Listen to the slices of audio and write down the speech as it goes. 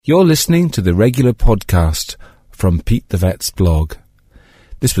You're listening to the regular podcast from Pete the Vet's blog.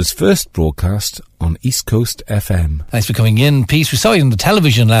 This was first broadcast on East Coast FM. Thanks for coming in, Pete. We saw you on the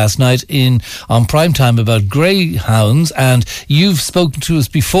television last night on Prime Time about greyhounds, and you've spoken to us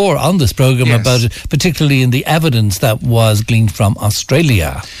before on this programme about it, particularly in the evidence that was gleaned from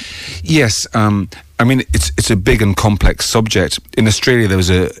Australia. Yes, I mean, it's a big and complex subject. In Australia, there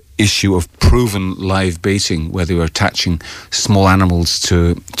was a issue of proven live baiting, where they were attaching small animals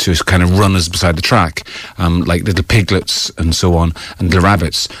to kind of runners beside the track, like little piglets and so on, and the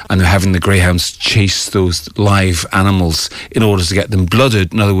rabbits, and they're having the greyhounds chase those live animals in order to get them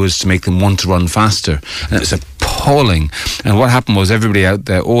blooded, in other words, to make them want to run faster. And it's appalling. And what happened was everybody out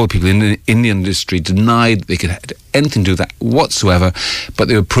there, all the people in the industry, denied they could have anything to do with that whatsoever, but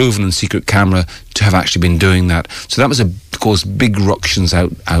they were proven on secret camera to have actually been doing that. So that was caused big ructions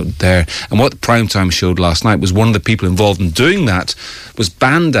out there. And what Prime Time showed last night was one of the people involved in doing that was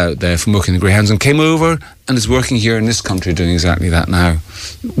banned out there from working the greyhounds and came over and is working here in this country doing exactly that now.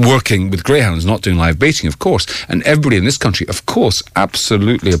 Working with greyhounds, not doing live baiting, of course. And everybody in this country, of course,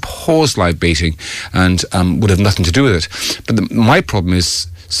 absolutely abhors live baiting and would have nothing to do with it. But my problem is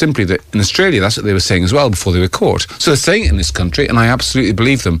simply that in Australia, that's what they were saying as well before they were caught. So they're saying it in this country, and I absolutely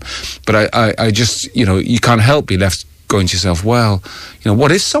believe them. But I just, you can't help be left going to yourself, well,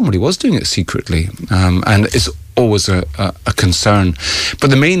 what if somebody was doing it secretly? And it's always a concern. But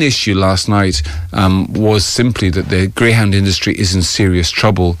the main issue last night was simply that the greyhound industry is in serious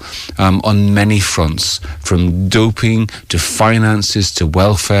trouble on many fronts, from doping to finances to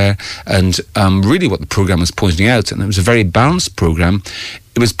welfare. And really what the programme was pointing out, and it was a very balanced programme,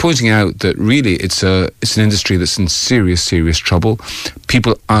 it was pointing out that really it's an industry that's in serious trouble.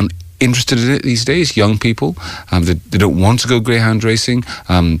 People aren't interested in it these days, young people. They don't want to go greyhound racing.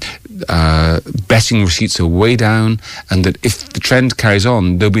 Betting receipts are way down, and that if the trend carries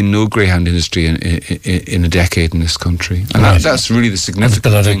on, there'll be no greyhound industry in a decade in this country. And right. That's really the significant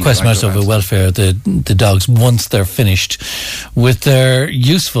thing. The question marks over welfare, the dogs, once they're finished with their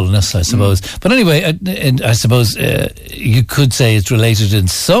usefulness, I suppose. But anyway, I suppose you could say it's related in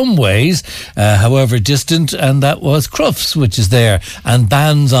some ways, however distant, and that was Crufts, which is there, and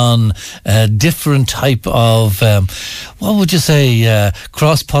bans on different type of, what would you say,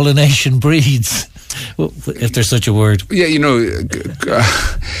 cross-pollination breeds, if there's such a word. Yeah,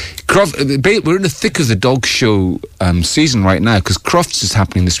 we're in the thick of the dog show season right now, because Crufts is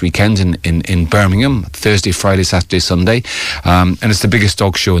happening this weekend in Birmingham, Thursday, Friday, Saturday, Sunday, and it's the biggest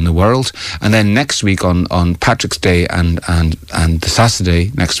dog show in the world. And then next week on Patrick's Day and the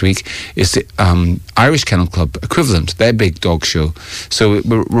Saturday next week is the Irish Kennel Club equivalent, their big dog show. So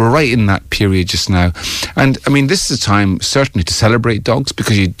we're right in that period just now. And I mean, this is a time certainly to celebrate dogs,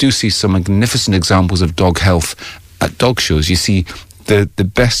 because you do see some magnificent examples of dog health at dog shows. You see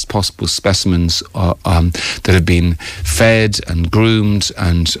the best possible specimens that have been fed and groomed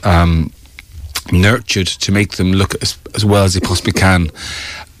and nurtured to make them look as well as they possibly can.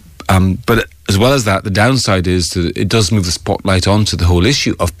 But as well as that, the downside is that it does move the spotlight onto the whole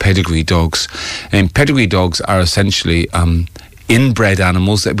issue of pedigree dogs. And pedigree dogs are essentially inbred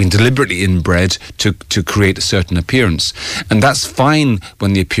animals that have been deliberately inbred to create a certain appearance. And that's fine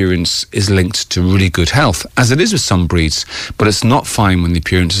when the appearance is linked to really good health, as it is with some breeds, but it's not fine when the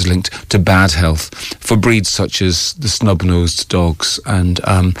appearance is linked to bad health. For breeds such as the snub-nosed dogs and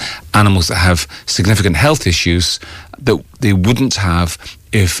animals that have significant health issues that they wouldn't have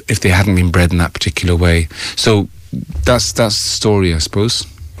if they hadn't been bred in that particular way. So that's the story, I suppose.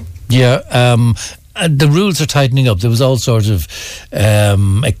 Yeah, the rules are tightening up. There was all sorts of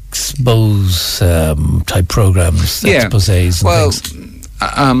expose type programs, exposés and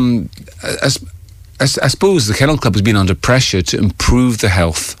things. I suppose the Kennel Club has been under pressure to improve the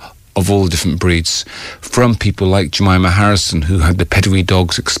health of all the different breeds, from people like Jemima Harrison, who had the Pedigree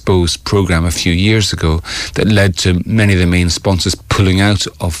Dogs Exposed programme a few years ago that led to many of the main sponsors pulling out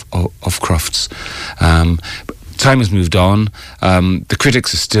of Crufts. Time has moved on. The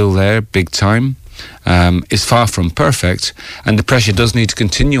critics are still there, big time. Is far from perfect, and the pressure does need to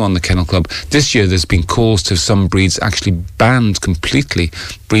continue on the Kennel Club. This year there's been calls to some breeds actually banned completely,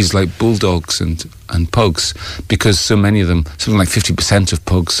 breeds like bulldogs and pugs, because so many of them, something like 50% of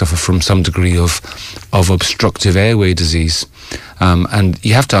pugs, suffer from some degree of obstructive airway disease. And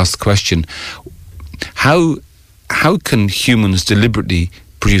you have to ask the question, how can humans deliberately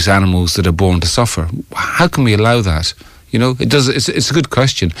produce animals that are born to suffer? How can we allow that? It's a good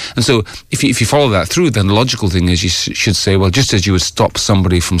question. And so if you follow that through, then the logical thing is you should say, well, just as you would stop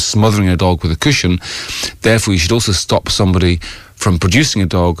somebody from smothering a dog with a cushion, therefore you should also stop somebody from producing a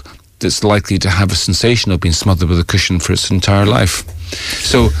dog that's likely to have a sensation of being smothered with a cushion for its entire life.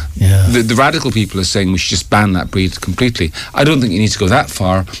 So the radical people are saying we should just ban that breed completely. I don't think you need to go that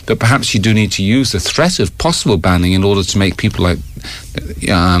far, but perhaps you do need to use the threat of possible banning in order to make people like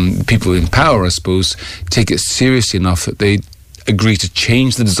people in power, I suppose, take it seriously enough that they agree to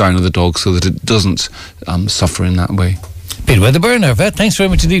change the design of the dog so that it doesn't suffer in that way. Pete Wedderburn, our vet. Thanks very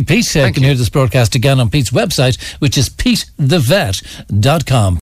much indeed, Pete. You can hear this broadcast again on Pete's website, which is petethevet.com.